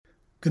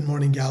Good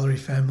morning, Gallery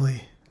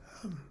family.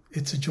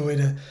 It's a joy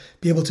to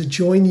be able to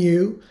join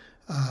you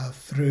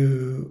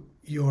through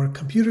your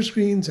computer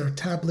screens or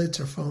tablets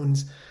or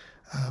phones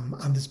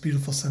on this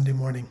beautiful Sunday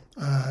morning.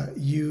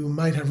 You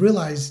might have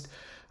realized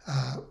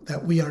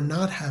that we are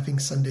not having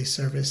Sunday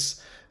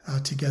service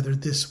together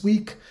this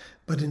week,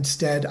 but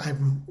instead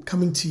I'm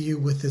coming to you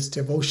with this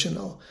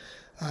devotional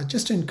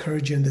just to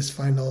encourage you in this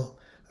final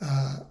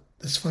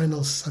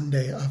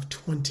Sunday of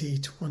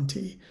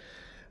 2020.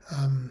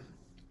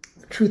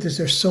 The truth is,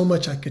 there's so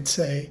much I could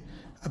say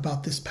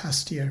about this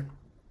past year.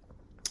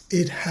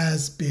 It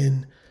has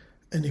been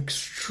an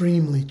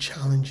extremely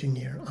challenging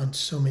year on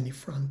so many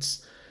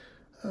fronts.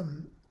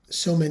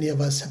 So many of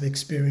us have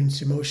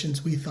experienced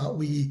emotions we thought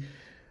we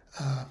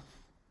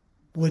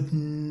would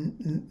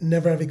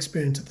never have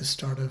experienced at the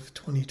start of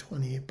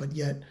 2020, but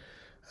yet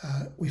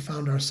we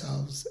found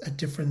ourselves at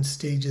different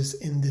stages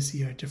in this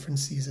year, different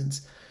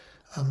seasons,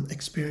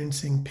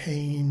 experiencing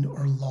pain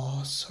or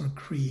loss or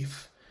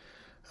grief.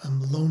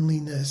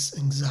 Loneliness,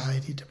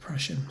 anxiety,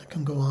 depression. I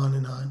can go on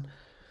and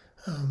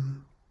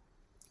on.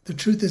 The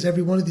truth is,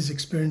 every one of these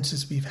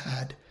experiences we've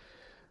had,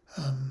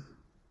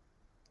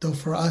 though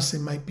for us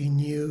it might be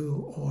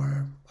new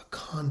or a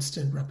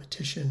constant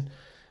repetition,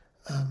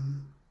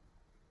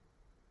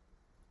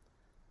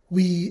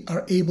 we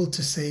are able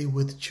to say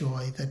with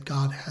joy that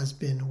God has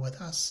been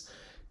with us.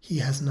 He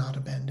has not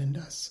abandoned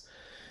us.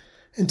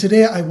 And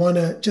today I want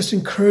to just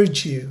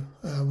encourage you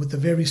with a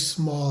very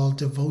small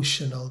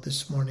devotional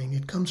this morning.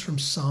 It comes from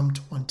Psalm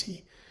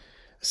 20.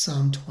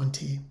 Psalm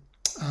 20.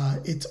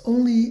 It's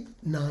only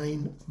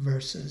 9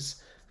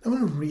 verses. I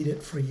want to read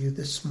it for you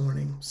this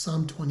morning.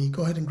 Psalm 20.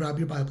 Go ahead and grab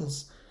your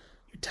Bibles,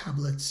 your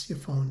tablets, your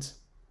phones,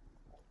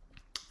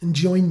 and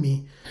join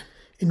me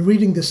in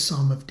reading this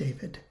Psalm of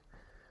David.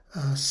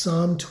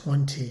 Psalm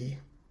 20.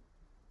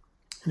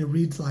 And it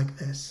reads like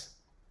this.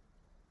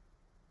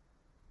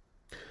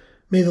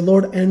 May the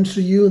Lord answer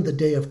you in the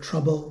day of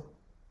trouble.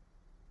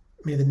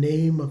 May the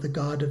name of the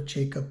God of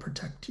Jacob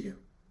protect you.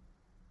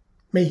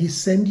 May he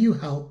send you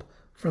help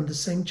from the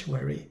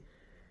sanctuary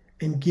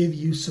and give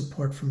you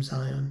support from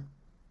Zion.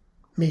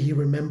 May he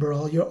remember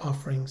all your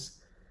offerings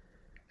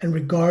and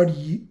regard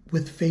you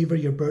with favor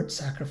your burnt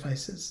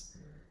sacrifices.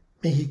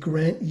 May he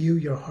grant you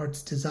your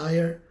heart's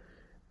desire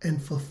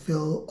and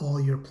fulfill all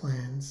your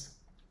plans.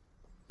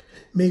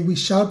 May we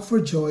shout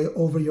for joy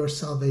over your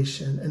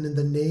salvation, and in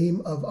the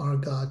name of our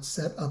God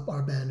set up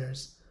our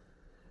banners.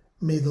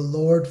 May the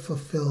Lord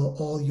fulfill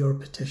all your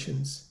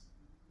petitions.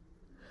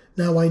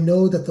 Now I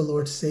know that the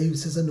Lord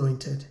saves his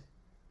anointed.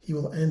 He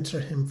will answer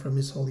him from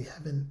his holy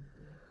heaven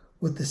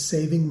with the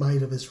saving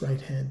might of his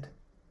right hand.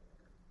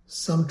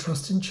 Some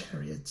trust in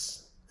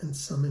chariots and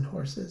some in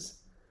horses,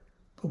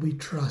 but we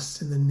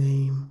trust in the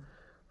name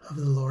of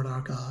the Lord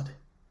our God.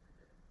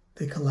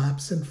 They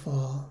collapse and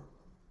fall,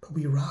 but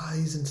we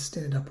rise and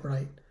stand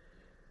upright.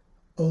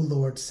 O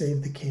Lord,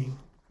 save the King.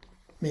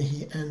 May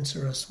he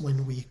answer us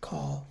when we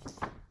call.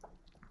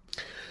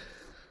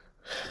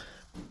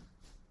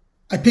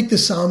 I picked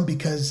this psalm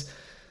because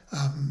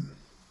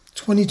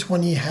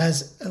 2020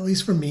 has, at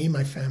least for me,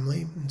 my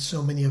family, and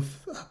so many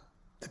of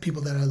the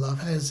people that I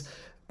love, has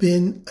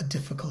been a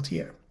difficult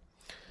year.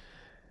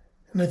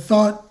 And I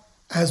thought,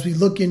 as we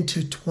look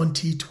into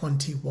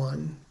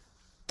 2021,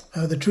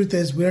 the truth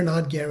is, we're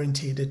not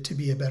guaranteed it to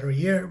be a better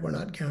year. We're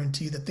not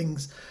guaranteed that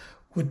things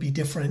would be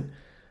different.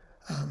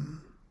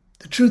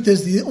 The truth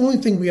is, the only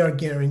thing we are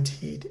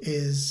guaranteed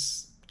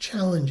is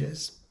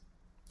challenges.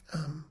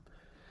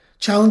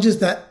 Challenges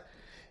that,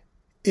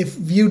 if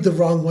viewed the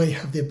wrong way,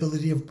 have the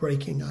ability of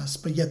breaking us.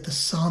 But yet the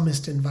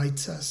psalmist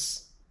invites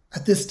us.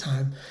 At this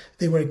time,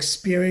 they were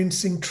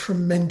experiencing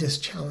tremendous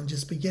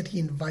challenges, but yet he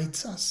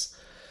invites us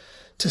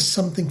to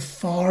something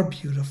far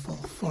beautiful,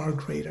 far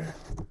greater.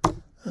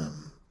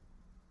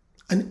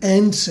 An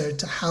answer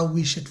to how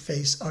we should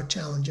face our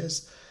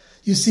challenges.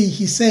 You see,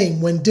 he's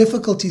saying, when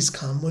difficulties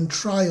come, when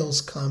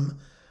trials come,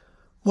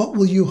 what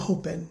will you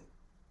hope in?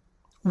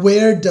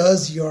 Where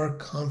does your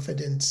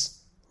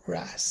confidence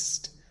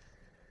rest?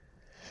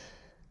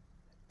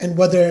 And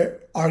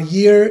whether our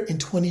year in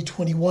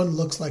 2021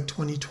 looks like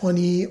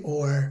 2020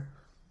 or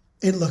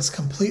it looks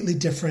completely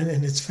different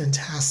and it's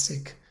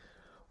fantastic,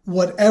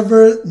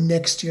 whatever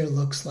next year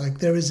looks like,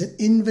 there is an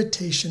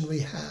invitation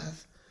we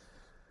have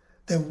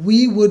that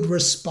we would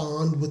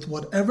respond with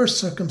whatever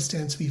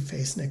circumstance we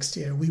face next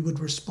year. We would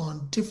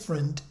respond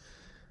different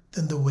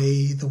than the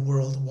way the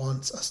world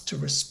wants us to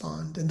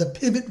respond. And the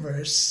pivot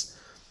verse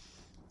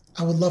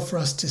I would love for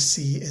us to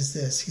see is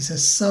this. He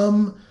says,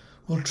 some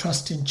will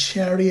trust in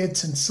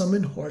chariots and some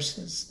in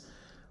horses,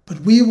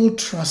 but we will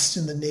trust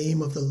in the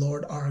name of the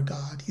Lord our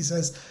God. He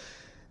says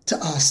to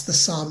us, the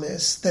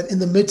psalmist, that in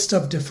the midst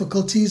of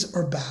difficulties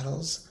or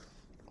battles,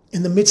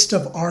 in the midst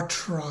of our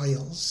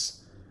trials,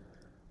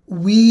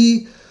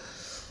 we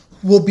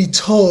will be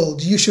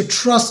told you should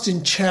trust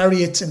in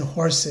chariots and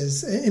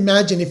horses.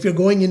 Imagine if you're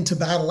going into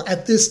battle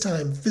at this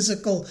time,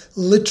 physical,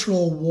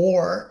 literal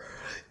war.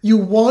 You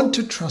want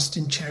to trust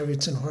in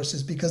chariots and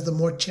horses because the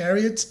more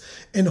chariots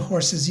and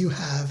horses you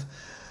have,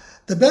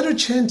 the better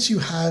chance you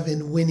have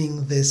in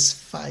winning this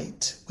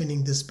fight,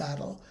 winning this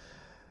battle.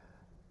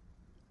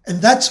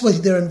 And that's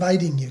what they're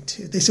inviting you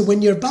to. They say,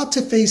 when you're about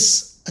to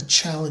face a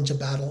challenge, a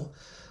battle,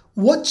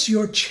 what's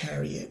your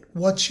chariot?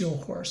 What's your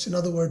horse? In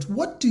other words,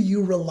 what do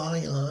you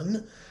rely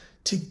on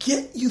to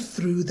get you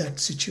through that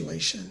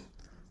situation?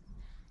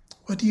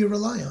 What do you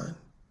rely on?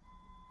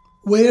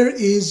 Where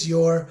is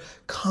your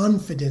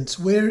confidence?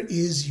 Where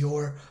is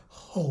your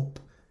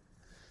hope?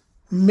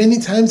 Many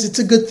times it's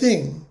a good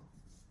thing.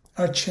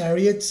 Our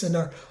chariots and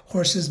our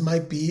horses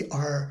might be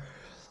our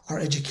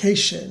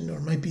education, or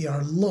might be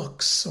our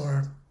looks,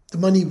 or the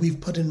money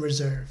we've put in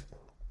reserve.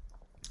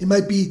 It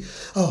might be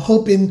a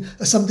hope in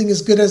something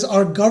as good as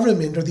our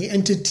government or the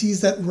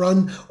entities that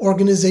run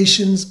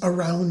organizations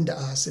around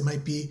us. It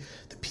might be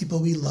the people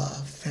we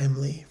love,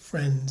 family,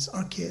 friends,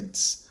 our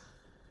kids.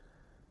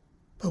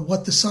 But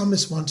what the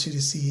psalmist wants you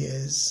to see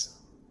is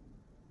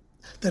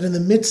that in the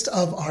midst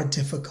of our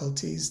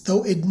difficulties,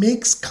 though it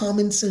makes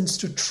common sense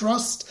to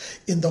trust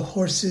in the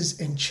horses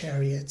and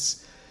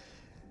chariots,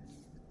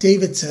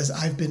 David says,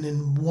 I've been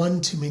in one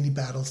too many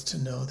battles to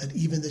know that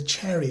even the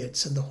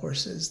chariots and the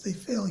horses, they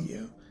fail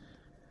you.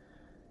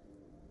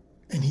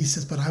 And he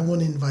says, but I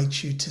want to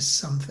invite you to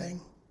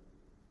something,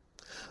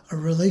 a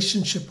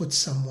relationship with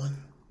someone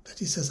that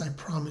he says, I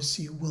promise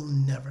you will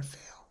never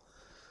fail.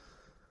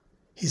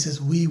 He says,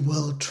 we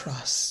will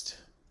trust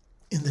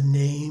in the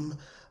name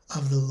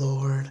of the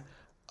Lord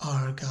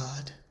our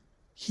God.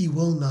 He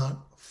will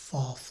not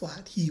fall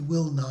flat. He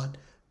will not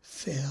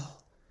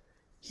fail.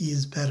 He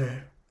is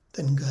better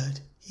than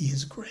good. He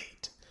is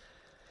great.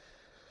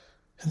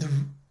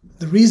 And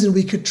the reason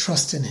we could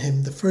trust in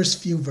him, the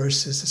first few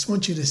verses, I just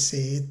want you to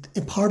see,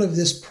 in part of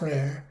this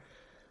prayer,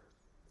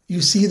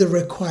 you see the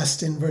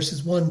request in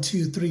verses 1,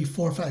 2, 3,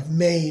 4, 5.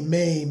 May.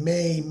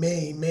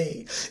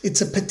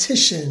 It's a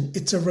petition.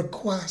 It's a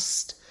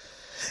request.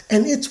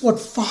 And it's what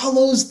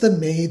follows the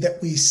may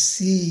that we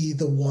see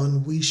the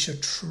one we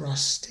should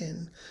trust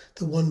in,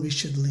 the one we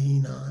should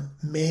lean on.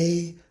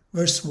 May,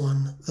 verse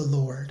 1, the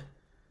Lord.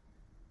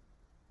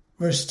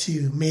 Verse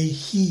 2, may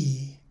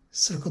he,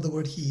 circle the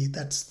word he,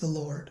 that's the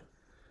Lord.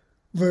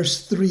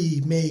 Verse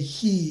 3, may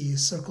he,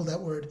 circle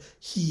that word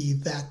he,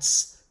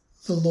 that's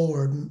the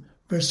Lord.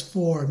 Verse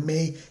 4,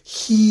 may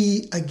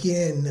he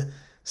again,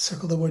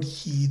 circle the word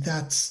he,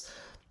 that's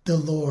the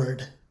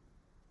Lord.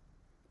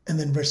 And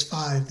then verse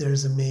 5,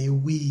 there's a may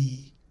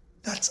we,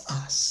 that's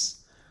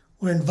us.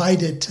 We're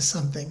invited to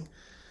something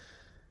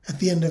at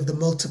the end of the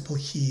multiple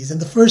he's. And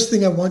the first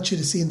thing I want you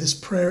to see in this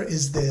prayer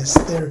is this.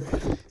 There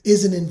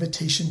is an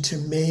invitation to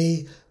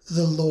may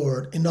the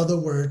Lord. In other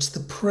words, the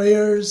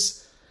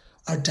prayers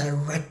are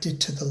directed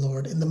to the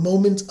Lord in the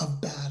moment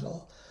of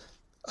battle,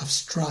 of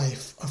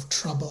strife, of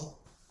trouble,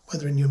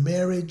 whether in your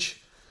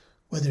marriage,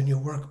 whether in your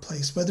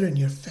workplace, whether in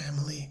your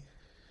family,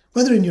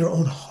 whether in your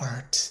own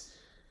heart.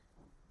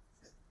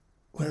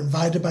 We're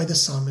invited by the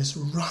psalmist,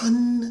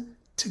 run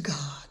to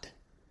God.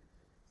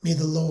 May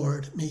the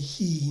Lord, may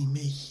he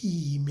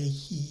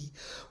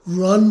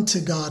run to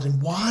God.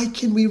 And why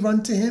can we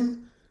run to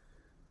him?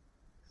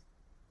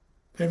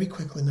 Very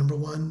quickly, number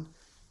one,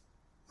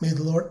 may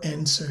the Lord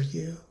answer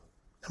you.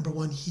 Number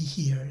one, he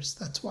hears.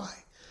 That's why.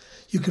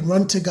 You can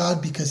run to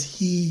God because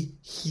he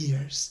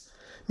hears.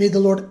 May the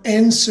Lord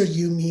answer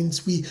you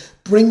means we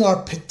bring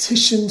our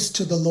petitions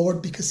to the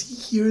Lord because he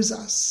hears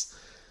us.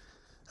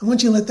 I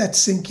want you to let that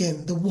sink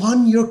in. The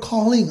one you're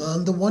calling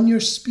on, the one you're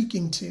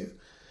speaking to,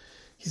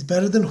 he's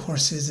better than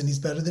horses and he's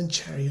better than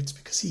chariots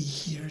because he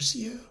hears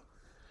you.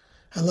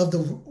 I love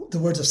the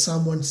words of Psalm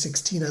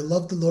 116. I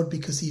love the Lord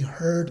because he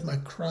heard my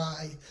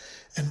cry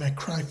and my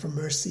cry for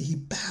mercy. He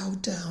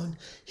bowed down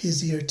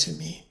his ear to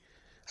me.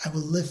 I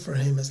will live for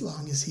him as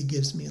long as he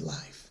gives me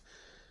life.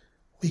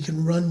 We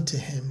can run to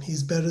him.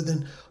 He's better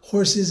than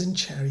horses and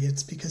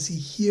chariots because he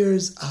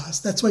hears us.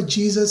 That's why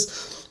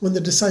Jesus, when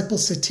the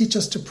disciples said, teach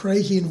us to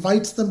pray, he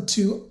invites them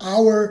to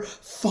our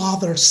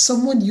Father,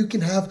 someone you can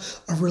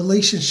have a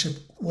relationship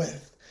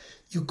with.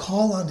 You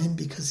call on him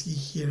because he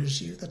hears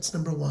you. That's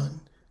number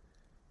one.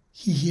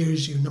 He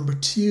hears you. Number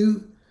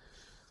two,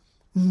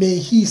 may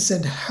he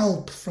send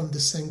help from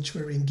the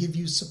sanctuary and give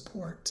you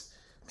support.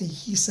 May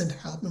he send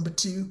help. Number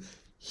two,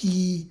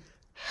 he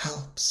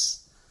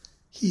helps.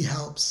 He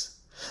helps.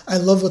 I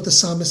love what the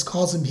psalmist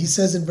calls him. He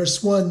says in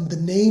verse 1, the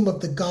name of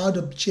the God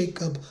of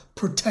Jacob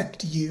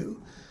protect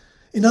you.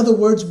 In other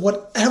words,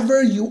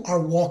 whatever you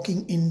are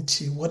walking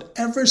into,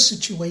 whatever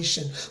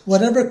situation,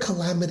 whatever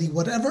calamity,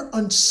 whatever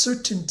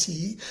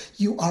uncertainty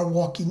you are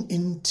walking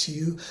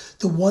into,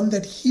 the one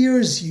that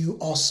hears you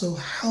also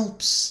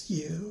helps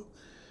you.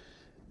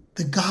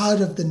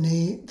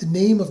 The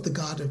name of the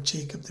God of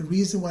Jacob, the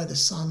reason why the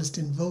psalmist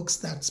invokes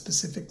that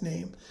specific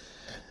name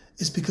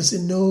is because he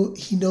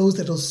knows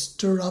that it'll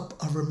stir up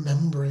a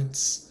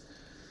remembrance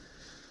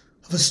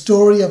of a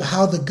story of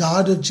how the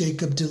God of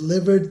Jacob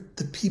delivered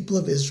the people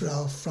of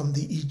Israel from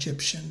the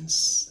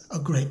Egyptians, a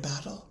great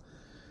battle.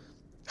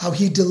 How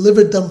he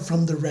delivered them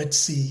from the Red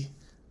Sea,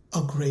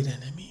 a great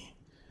enemy.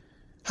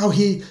 How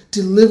he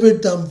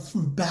delivered them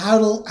from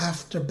battle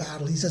after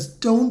battle. He says,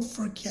 don't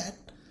forget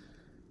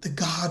the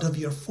God of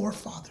your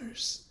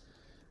forefathers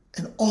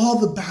and all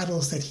the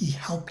battles that he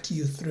helped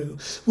you through.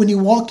 When you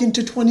walk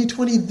into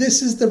 2020,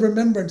 this is the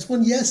remembrance.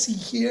 One, yes, he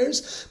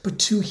hears, but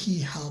two, he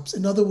helps.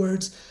 In other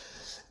words,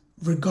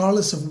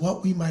 regardless of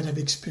what we might have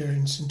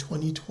experienced in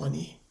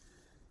 2020,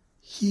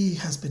 he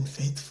has been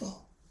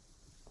faithful.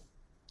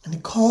 And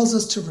it calls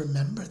us to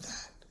remember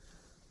that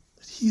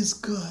he is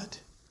good,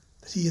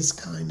 that he is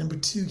kind. Number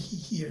two, he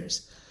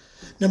hears.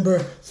 Number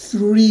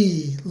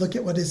three, look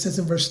at what it says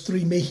in verse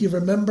 3. May he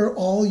remember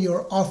all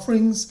your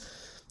offerings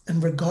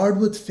and regard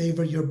with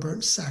favor your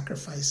burnt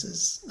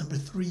sacrifices. Number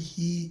three,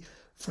 he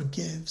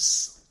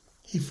forgives.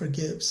 He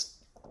forgives.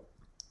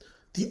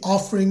 The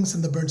offerings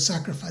and the burnt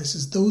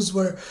sacrifices, those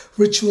were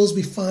rituals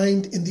we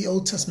find in the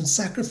Old Testament,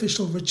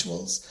 sacrificial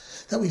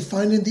rituals that we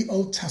find in the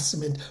Old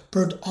Testament,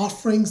 burnt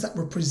offerings that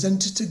were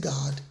presented to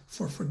God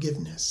for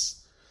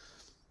forgiveness.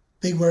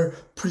 They were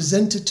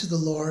presented to the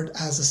Lord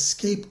as a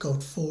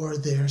scapegoat for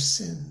their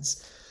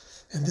sins.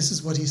 And this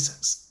is what he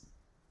says,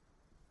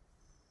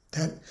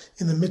 that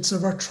in the midst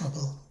of our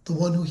trouble, the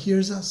one who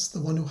hears us,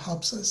 the one who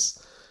helps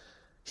us,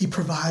 he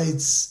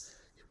provides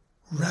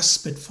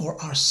respite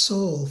for our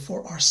soul,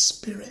 for our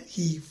spirit.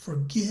 He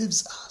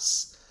forgives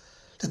us.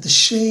 That the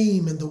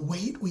shame and the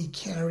weight we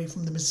carry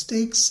from the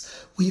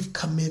mistakes we've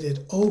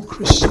committed, oh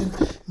Christian,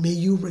 may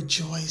you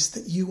rejoice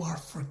that you are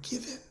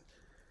forgiven.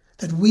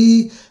 That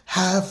we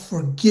have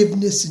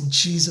forgiveness in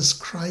Jesus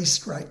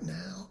Christ right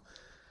now.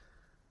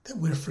 That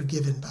we're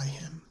forgiven by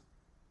him.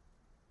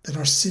 That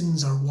our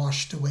sins are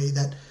washed away.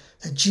 That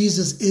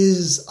Jesus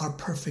is our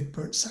perfect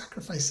burnt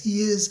sacrifice.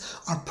 He is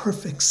our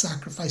perfect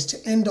sacrifice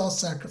to end all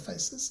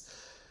sacrifices.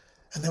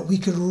 And that we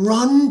could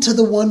run to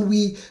the one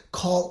we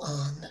call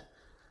on.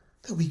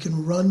 That we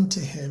can run to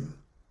him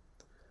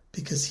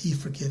because he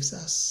forgives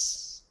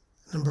us.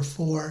 Number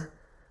 4,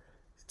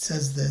 it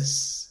says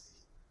this.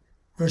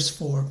 Verse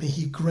 4, may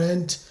he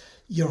grant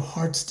your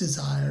heart's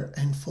desire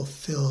and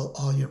fulfill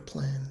all your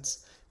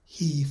plans.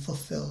 He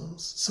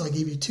fulfills. So I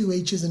gave you 2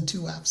 H's and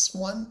 2 F's.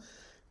 1,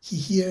 he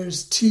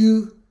hears.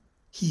 2,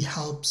 he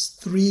helps.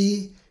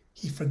 3,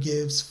 he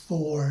forgives.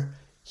 4,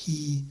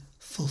 he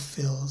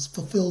fulfills.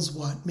 Fulfills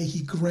what? May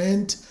he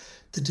grant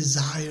the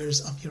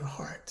desires of your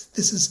heart.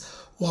 This is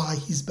why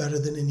he's better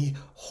than any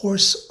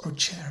horse or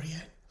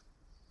chariot.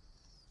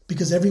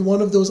 Because every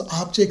one of those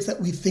objects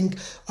that we think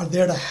are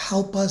there to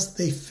help us,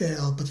 they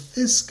fail. But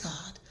this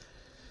God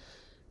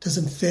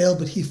doesn't fail,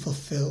 but he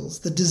fulfills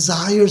the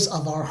desires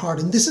of our heart.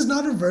 And this is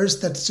not a verse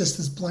that's just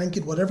this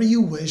blanket, whatever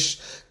you wish,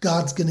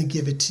 God's going to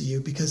give it to you.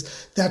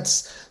 Because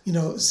that's,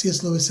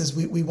 C.S. Lewis says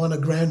we want a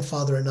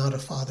grandfather and not a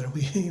father.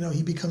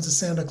 He becomes a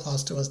Santa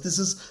Claus to us. This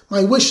is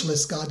my wish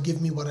list, God,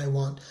 give me what I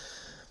want.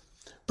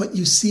 But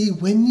you see,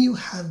 when you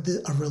have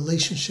a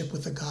relationship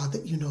with a God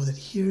that you know that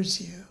hears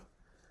you,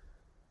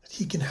 that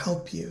he can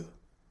help you,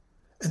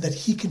 and that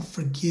he can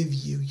forgive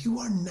you, you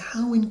are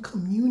now in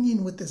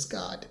communion with this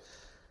God.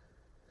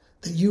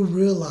 That you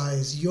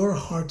realize your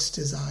heart's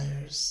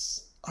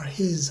desires are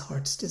his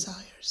heart's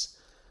desires.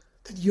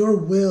 That your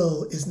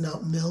will is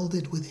not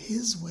melded with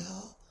his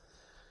will.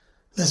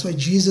 That's why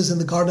Jesus in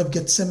the Garden of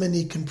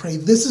Gethsemane can pray,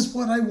 this is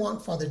what I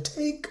want, Father.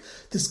 Take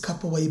this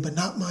cup away, but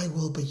not my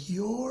will, but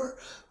your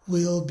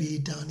will be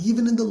done.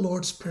 Even in the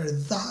Lord's Prayer,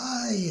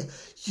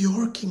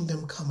 your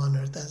kingdom come on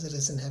earth as it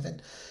is in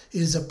heaven.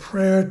 It is a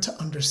prayer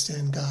to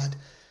understand, God,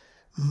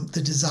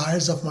 the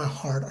desires of my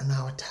heart are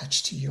now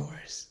attached to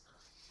yours.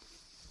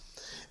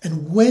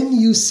 And when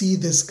you see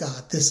this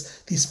God,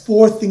 these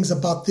 4 things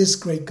about this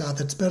great God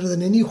that's better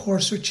than any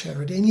horse or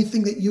chariot,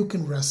 anything that you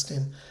can rest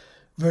in,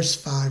 verse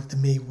 5,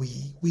 then may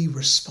we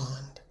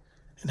respond.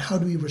 And how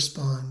do we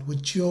respond?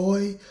 With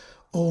joy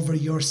over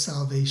your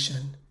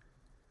salvation.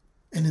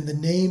 And in the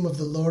name of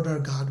the Lord our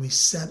God, we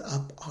set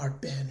up our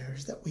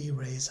banners that we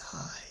raise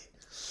high.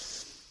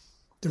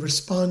 The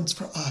response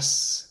for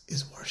us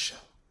is worship.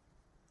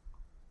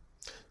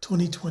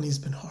 2020 has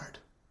been hard.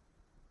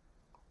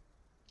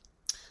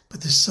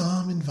 But the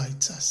psalm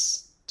invites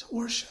us to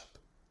worship.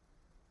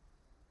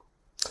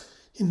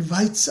 He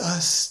invites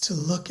us to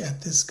look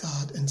at this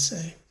God and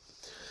say,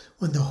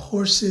 when the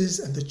horses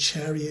and the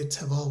chariots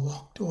have all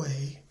walked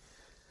away,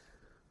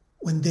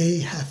 when they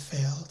have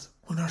failed,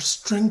 when our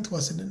strength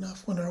wasn't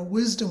enough, when our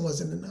wisdom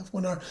wasn't enough,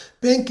 when our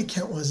bank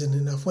account wasn't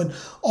enough, when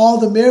all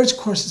the marriage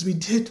courses we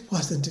did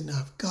wasn't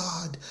enough,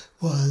 God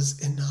was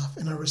enough.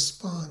 And our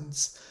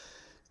response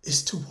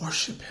is to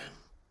worship him,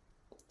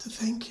 to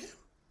thank him,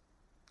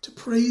 to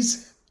praise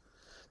him,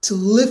 to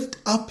lift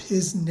up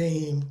his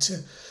name, to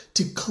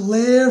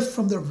declare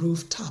from the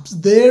rooftops,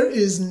 there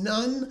is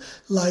none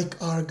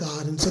like our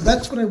God. And so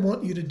that's what I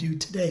want you to do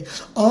today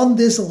on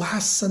this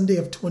last Sunday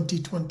of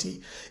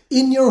 2020.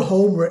 In your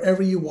home,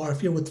 wherever you are,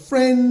 if you're with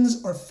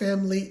friends or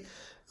family,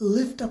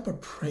 lift up a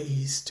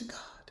praise to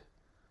God.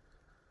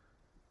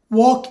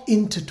 Walk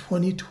into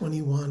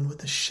 2021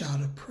 with a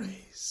shout of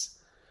praise.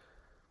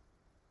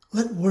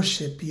 Let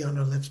worship be on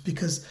our lips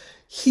because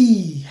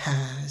he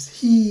has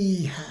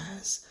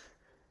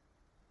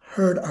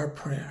heard our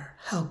prayer,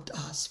 helped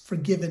us,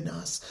 forgiven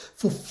us,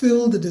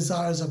 fulfilled the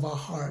desires of our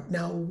heart.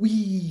 Now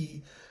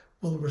we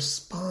will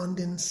respond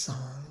in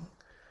song.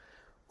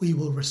 We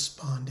will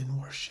respond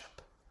in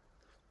worship.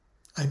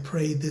 I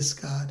pray this,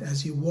 God,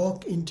 as you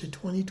walk into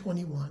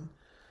 2021,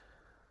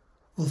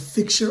 will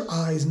fix your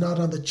eyes not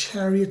on the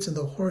chariots and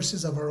the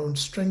horses of our own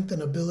strength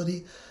and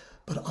ability,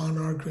 but on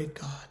our great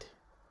God.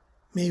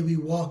 May we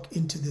walk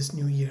into this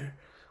new year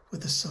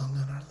with a song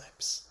on our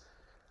lips.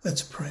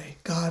 Let's pray.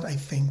 God, I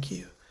thank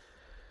you.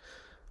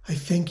 I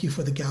thank you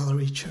for the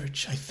Gallery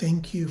Church. I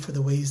thank you for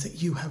the ways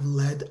that you have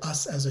led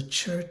us as a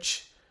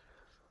church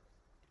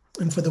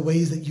and for the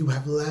ways that you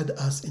have led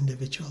us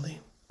individually.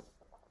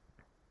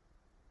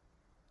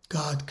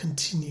 God,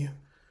 continue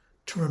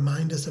to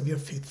remind us of your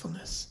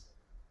faithfulness.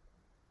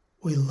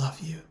 We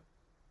love you.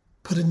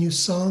 Put a new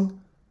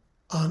song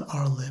on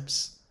our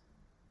lips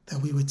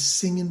that we would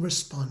sing in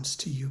response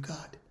to you,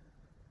 God.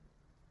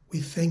 We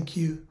thank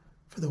you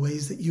for the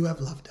ways that you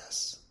have loved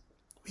us.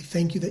 We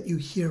thank you that you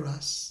hear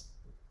us,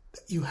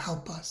 that you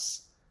help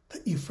us,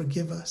 that you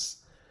forgive us,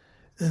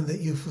 and that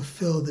you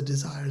fulfill the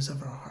desires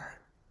of our heart.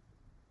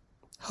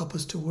 Help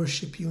us to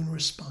worship you in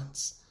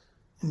response.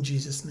 In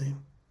Jesus'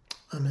 name,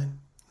 amen.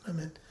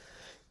 Amen.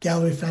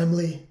 Gallery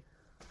family,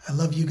 I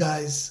love you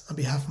guys. On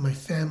behalf of my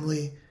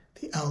family,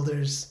 the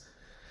elders,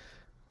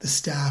 the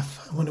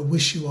staff, I want to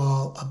wish you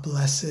all a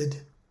blessed,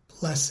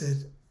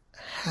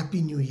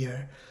 happy new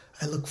year.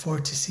 I look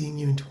forward to seeing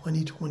you in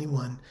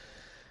 2021.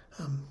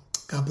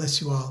 God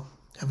bless you all.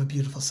 Have a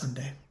beautiful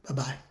Sunday.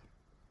 Bye-bye.